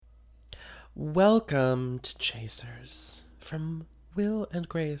Welcome to Chasers from Will and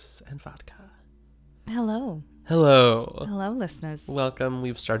Grace and Vodka. Hello. Hello. Hello, listeners. Welcome.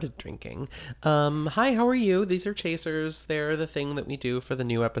 We've started drinking. Hi, how are you? These are Chasers. They're the thing that we do for the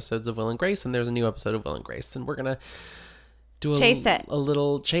new episodes of Will and Grace, and there's a new episode of Will and Grace, and we're going to do a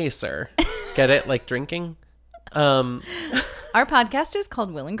little chaser. Get it? Like drinking? Our podcast is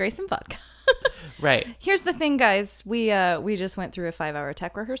called Will and Grace and Vodka. Right. Here's the thing, guys. We just went through a 5-hour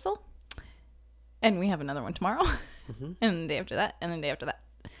tech rehearsal, and we have another one tomorrow, and the day after that, and the day after that.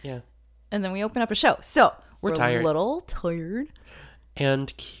 Yeah. And then we open up a show. So we're tired. A little tired.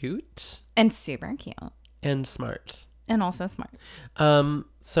 And cute. And super cute. And smart. And also smart.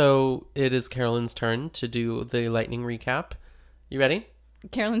 So it is Carolyn's turn to do the lightning recap. You ready?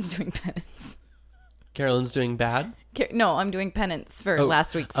 Carolyn's doing penance. Carolyn's doing bad? No, I'm doing penance for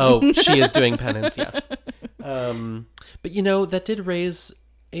last week. Oh, she is doing penance, yes. But you know, that did raise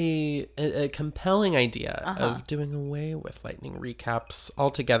a compelling idea of doing away with lightning recaps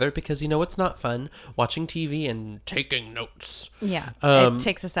altogether, because you know it's not fun watching TV and taking notes. Yeah, it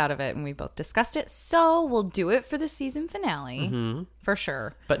takes us out of it, and we both discussed it. So we'll do it for the season finale for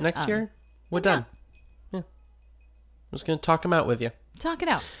sure. But next year, we're done. Yeah, I'm just gonna talk them out with you. Talk it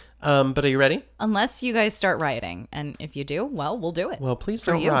out. But are you ready? Unless you guys start rioting, and if you do, well, we'll do it. Well, please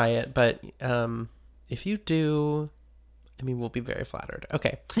don't riot. But if you do, I mean, we'll be very flattered.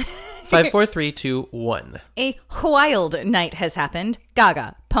 Okay. 5, 4, 3, 2, 1. A wild night has happened.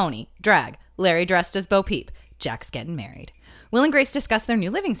 Gaga, Pony, drag, Larry dressed as Bo Peep. Jack's getting married. Will and Grace discuss their new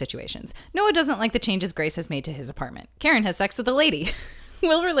living situations. Noah doesn't like the changes Grace has made to his apartment. Karen has sex with a lady.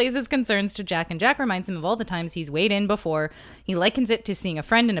 Will relays his concerns to Jack, and Jack reminds him of all the times he's weighed in before. He likens it to seeing a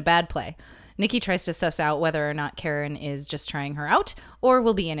friend in a bad play. Nikki tries to suss out whether or not Karen is just trying her out or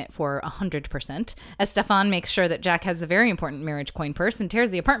will be in it for 100%, as Stefan makes sure that Jack has the very important marriage coin purse and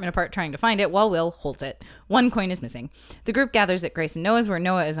tears the apartment apart trying to find it while Will holds it. One coin is missing. The group gathers at Grace and Noah's, where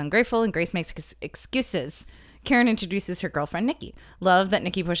Noah is ungrateful and Grace makes excuses. Karen introduces her girlfriend, Nikki. Love that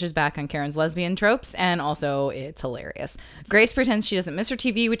Nikki pushes back on Karen's lesbian tropes, and also it's hilarious. Grace pretends she doesn't miss her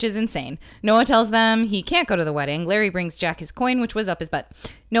TV, which is insane. Noah tells them he can't go to the wedding. Larry brings Jack his coin, which was up his butt.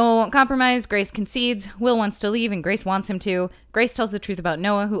 Noah won't compromise. Grace concedes. Will wants to leave, and Grace wants him to. Grace tells the truth about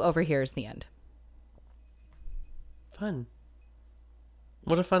Noah, who overhears the end. Fun.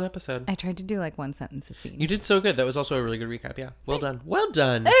 What a fun episode. I tried to do like one sentence a scene. You did so good. That was also a really good recap. Yeah. Well done. Well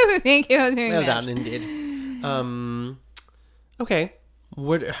done. Oh, thank you. I was doing well that. done, indeed. Okay.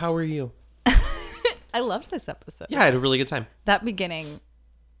 How are you? I loved this episode. Yeah, I had a really good time. That beginning,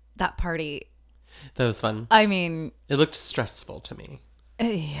 that party. That was fun. I mean, it looked stressful to me.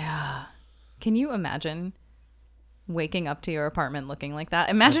 Yeah. Can you imagine waking up to your apartment looking like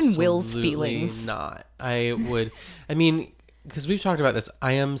that? Imagine Absolutely Will's feelings. Not. I would. I mean, because we've talked about this.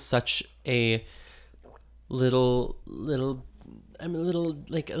 I am such a little. I'm a little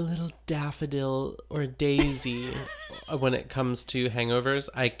daffodil or daisy when it comes to hangovers.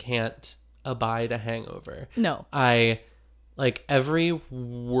 I can't abide a hangover. No. I like every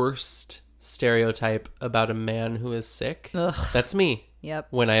worst stereotype about a man who is sick. Ugh. That's me. Yep.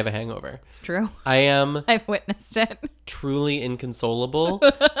 When I have a hangover. It's true. I am. I've witnessed it. Truly inconsolable.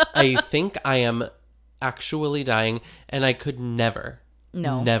 I think I am actually dying, and I could never,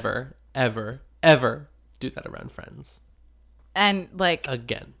 ever do that around friends. And like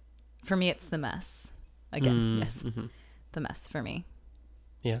again, for me, it's the mess. Again, yes, the mess for me.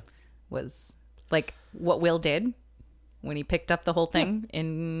 Yeah, was like what Will did when he picked up the whole thing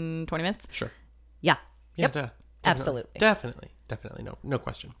in 20 minutes. Sure. Yeah. Yep. Absolutely. Definitely. No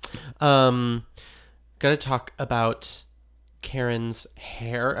question. Gotta talk about Karen's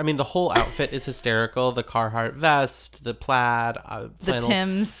hair. I mean, the whole outfit is hysterical. The Carhartt vest, the plaid, flannel. The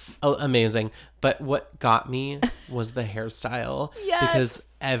Tims. Oh, amazing. But what got me was the hairstyle. Yes. Because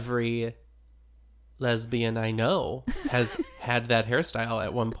every lesbian I know has had that hairstyle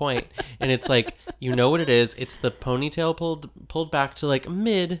at one point. And it's like, you know what it is. It's the ponytail pulled back to like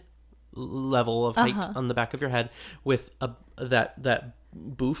mid level of height on the back of your head with that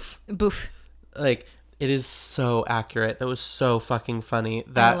boof. Like, it is so accurate. That was so fucking funny.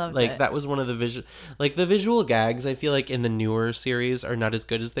 That I loved like it. That was one of the visual gags. I feel like in the newer series are not as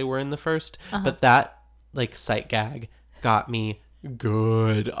good as they were in the first. But that like sight gag got me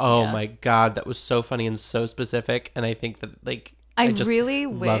good. Oh my god, that was so funny and so specific. And I think that like I just really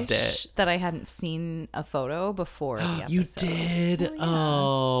loved wish it. that I hadn't seen a photo before the episode. You did?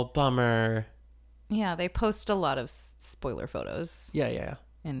 Oh, bummer. Yeah, they post a lot of spoiler photos. Yeah.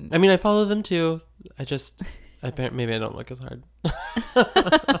 And I mean, I follow them too. Maybe I don't look as hard.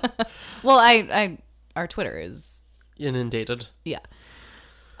 Well, our Twitter is Inundated. yeah.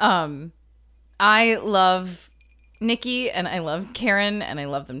 I love Nikki and I love Karen and I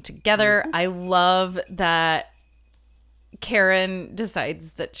love them together. I love that Karen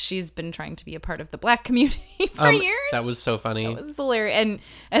decides that she's been trying to be a part of the Black community for years. That was so funny. That was hilarious.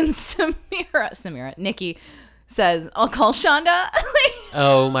 And Samira, Nikki says, "I'll call Shonda."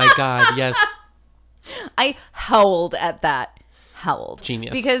 Oh my God, yes. I howled at that. Howled.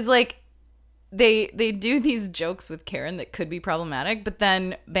 Genius. Because like they do these jokes with Karen that could be problematic, but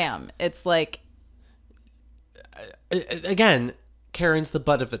then bam, it's like, again, Karen's the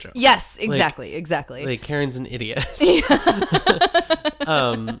butt of the joke. yes, exactly. Like Karen's an idiot.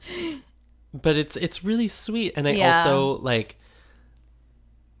 But it's really sweet, and I also like.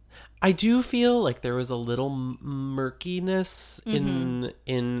 I do feel like there was a little murkiness in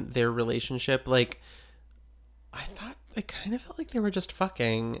their relationship. Like, I thought it kind of felt like they were just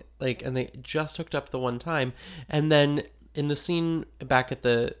fucking, like, and they just hooked up the one time, and then in the scene back at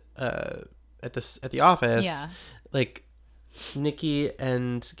the office, like, Nikki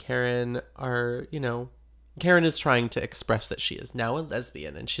and Karen are, Karen is trying to express that she is now a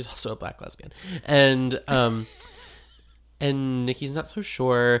lesbian, and she's also a Black lesbian, and Nikki's not so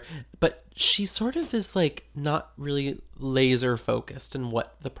sure, but she sort of is like not really laser focused in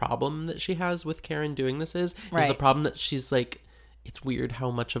what the problem that she has with Karen doing this is. Right. Is the problem that she's like, it's weird how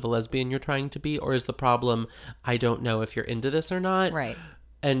much of a lesbian you're trying to be, or is the problem, I don't know if you're into this or not? Right.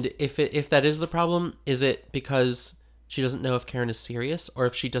 And if that is the problem, is it because she doesn't know if Karen is serious, or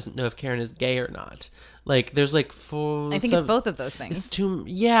if she doesn't know if Karen is gay or not? Like, there's like I think it's both of those things. It's too,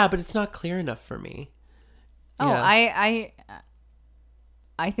 yeah, but it's not clear enough for me. Oh, yeah.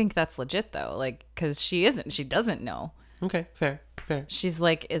 I think that's legit though, like, because she doesn't know. Okay, fair. She's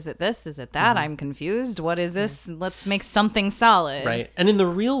like, is it this? Is it that? I'm confused. What is this? Let's make something solid. Right. And in the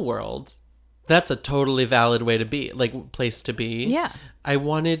real world, that's a totally valid way to be, like, place to be. Yeah.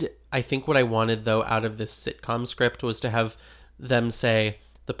 I think what I wanted though out of this sitcom script was to have them say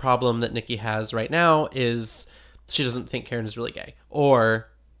the problem that Nikki has right now is she doesn't think Karen is really gay, or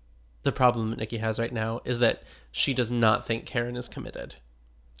the problem that Nikki has right now is that she does not think Karen is committed.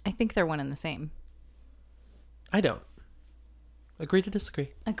 I think they're one and the same. I don't. Agree to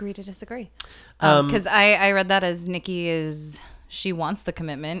disagree. Agree to disagree. Because I read that as she wants the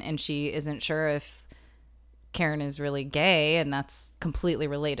commitment and she isn't sure if Karen is really gay, and that's completely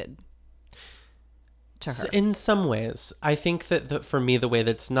related to her. In some ways. I think that for me, the way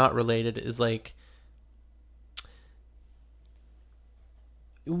that's not related is like,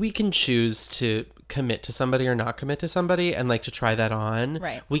 we can choose to commit to somebody or not commit to somebody, and like to try that on.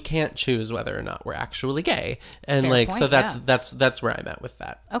 Right. We can't choose whether or not we're actually gay. And fair like, point, so that's where I'm at with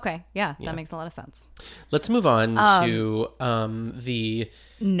that. Okay. Yeah, that makes a lot of sense. Let's move on to the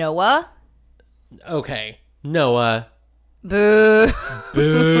Noah. Okay. Noah. Boo.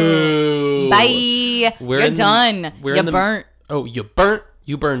 Boo. Bye. You're done. You're burnt. Oh, you burnt.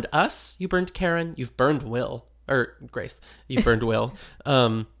 You burned us. You burned Karen. You've burned Will. Or Grace. You burned Will.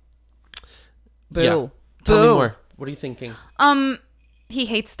 Boo. Yeah. Tell me more. What are you thinking? He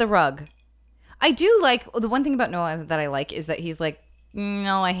hates the rug. I do like, the one thing about Noah that I like is that he's like,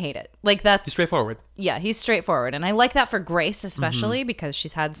 no, I hate it. Like, that's... He's straightforward. Yeah, he's straightforward. And I like that for Grace, especially, because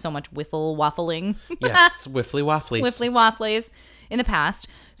she's had so much waffling. Yes, wiffly wafflies. Wiffly wafflies in the past.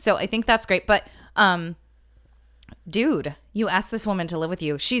 So I think that's great. But, dude, you asked this woman to live with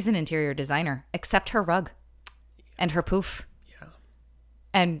you. She's an interior designer. Accept her rug. And her poof. Yeah.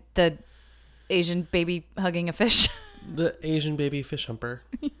 And the Asian baby hugging a fish. The Asian baby fish humper.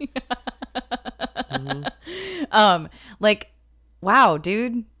 Like, wow,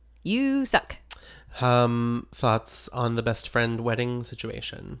 dude, you suck. Thoughts on the best friend wedding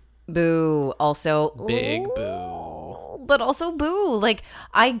situation? Boo. Also, big boo. But also boo. Like,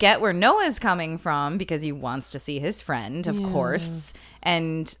 I get where Noah's coming from because he wants to see his friend, of course.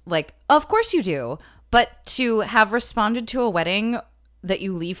 And like, of course you do. But to have responded to a wedding that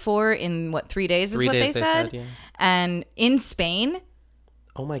you leave for in 3 days is what they said. Yeah. And in Spain.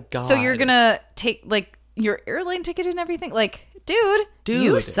 Oh my God. So you're going to take like your airline ticket and everything. Like, dude,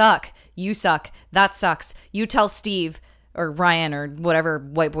 you suck. You suck. That sucks. You tell Steve or Ryan or whatever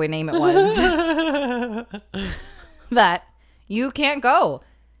white boy name it was that you can't go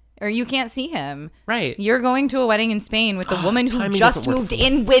or you can't see him. Right. You're going to a wedding in Spain with the woman who just moved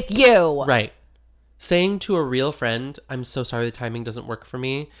in with you. Right. Saying to a real friend, I'm so sorry the timing doesn't work for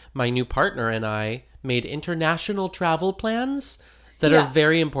me. My new partner and I made international travel plans that are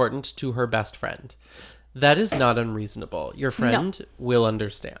very important to her best friend. That is not unreasonable. Your friend will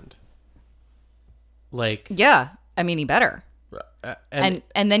understand. Like, yeah, I mean, he better. And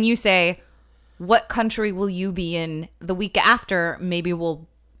then you say, what country will you be in the week after? Maybe we'll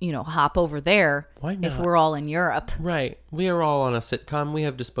hop over there. Why if not? we're all in Europe? Right. We are all on a sitcom. We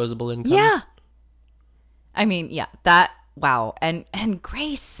have disposable incomes. Yeah. I mean, yeah, wow. And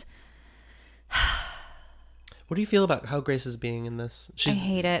Grace. What do you feel about how Grace is being in this? I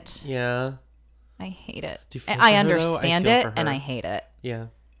hate it. Yeah. I hate it. Do you feel I for her, though? understand I feel it, for her. and I hate it. Yeah.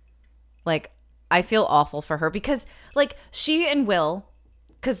 Like, I feel awful for her because, like, she and Will,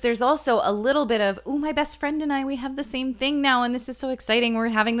 because there's also a little bit of, oh, my best friend and I, we have the same thing now, and this is so exciting. We're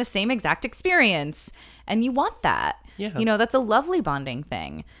having the same exact experience. And you want that. Yeah. That's a lovely bonding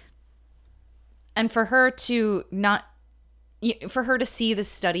thing. And for her to see the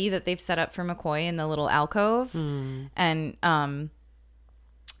study that they've set up for McCoy in the little alcove and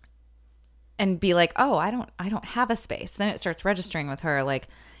be like, oh, I don't have a space. Then it starts registering with her like,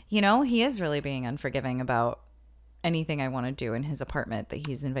 he is really being unforgiving about anything I want to do in his apartment that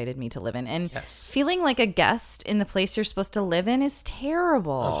he's invited me to live in. And feeling like a guest in the place you're supposed to live in is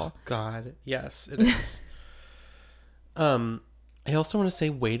terrible. Oh, God. Yes, it is. I also want to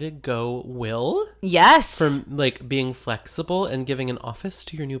say, way to go, Will. Yes. For, like, being flexible and giving an office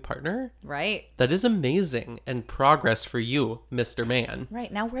to your new partner. Right. That is amazing and progress for you, Mr. Man.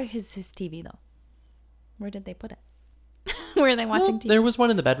 Right. Now, where is his TV, though? Where did they put it? Where are they watching TV? There was one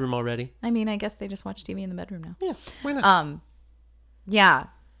in the bedroom already. I mean, I guess they just watch TV in the bedroom now. Yeah, why not? Yeah.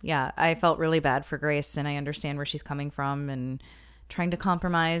 I felt really bad for Grace, and I understand where she's coming from and trying to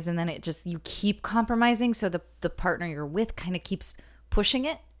compromise, and then you keep compromising, so the partner you're with kind of keeps pushing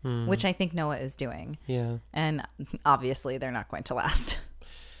it, which I think Noah is doing. Yeah. And obviously they're not going to last.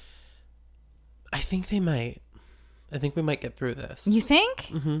 I think they might. I think we might get through this. You think?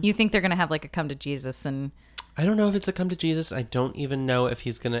 Mm-hmm. You think they're going to have like a come to Jesus and... I don't know if it's a come to Jesus. I don't even know if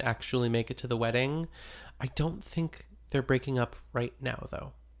he's going to actually make it to the wedding. I don't think they're breaking up right now,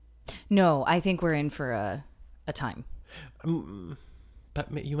 though. No, I think we're in for a time.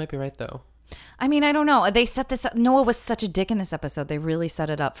 But you might be right, though. I mean, I don't know. They set this up. Noah was such a dick in this episode. They really set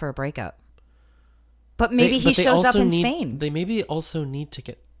it up for a breakup. But maybe he shows up in Spain. They maybe also need to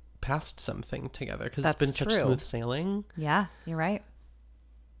get past something together because it's been such smooth sailing. Yeah, you're right.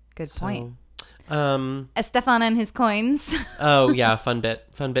 Good point. So, Estefan and his coins. Oh, yeah. Fun bit.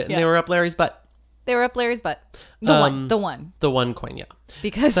 And Yeah. they were up Larry's butt. They were up Larry's butt. The one. The one coin, yeah.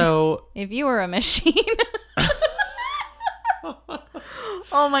 Because if you were a machine...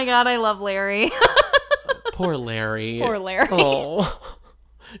 Oh my God, I love Larry. Poor Larry. Poor Larry. Oh,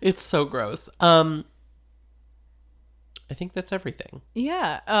 it's so gross. I think that's everything.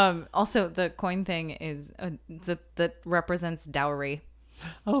 Yeah. Also, the coin thing is that represents dowry.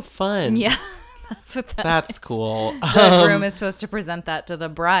 Oh, fun. Yeah, that's what That's cool. The groom is supposed to present that to the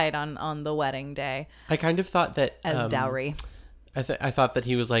bride on the wedding day. I kind of thought that as dowry. I thought that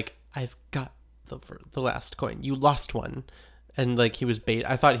he was like, I've got the last coin. You lost one. And like he was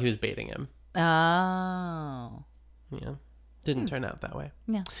I thought he was baiting him. Oh. Yeah. Didn't turn out that way.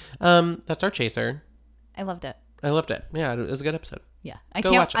 Yeah. That's our chaser. I loved it. I loved it. Yeah, it was a good episode. Yeah.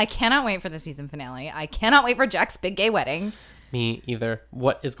 Watch it. I cannot wait for the season finale. I cannot wait for Jack's big gay wedding. Me either.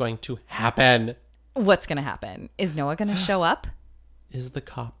 What is going to happen? What's going to happen? Is Noah going to show up? Is the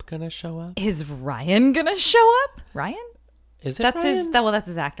cop going to show up? Is Ryan going to show up? Ryan? Is it Ryan? That's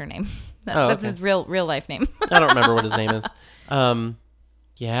his actor name. That's his real life name. I don't remember what his name is.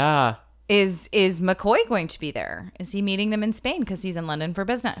 Yeah. Is McCoy going to be there? Is he meeting them in Spain because he's in London for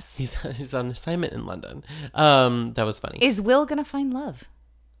business? He's on assignment in London. That was funny. Is Will gonna find love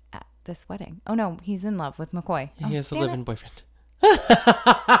at this wedding? Oh no, he's in love with McCoy. He has a live-in boyfriend. That's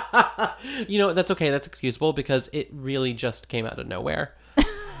okay. That's excusable because it really just came out of nowhere.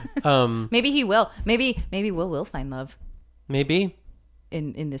 Maybe he will. Maybe Will find love. Maybe.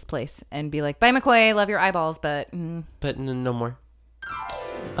 In this place and be like, bye McCoy, love your eyeballs, but no more.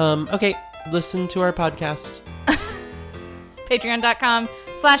 Okay, listen to our podcast.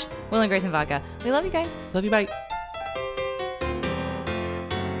 Patreon.com/Will and Grace and Vodka. We love you guys. Love you, bye.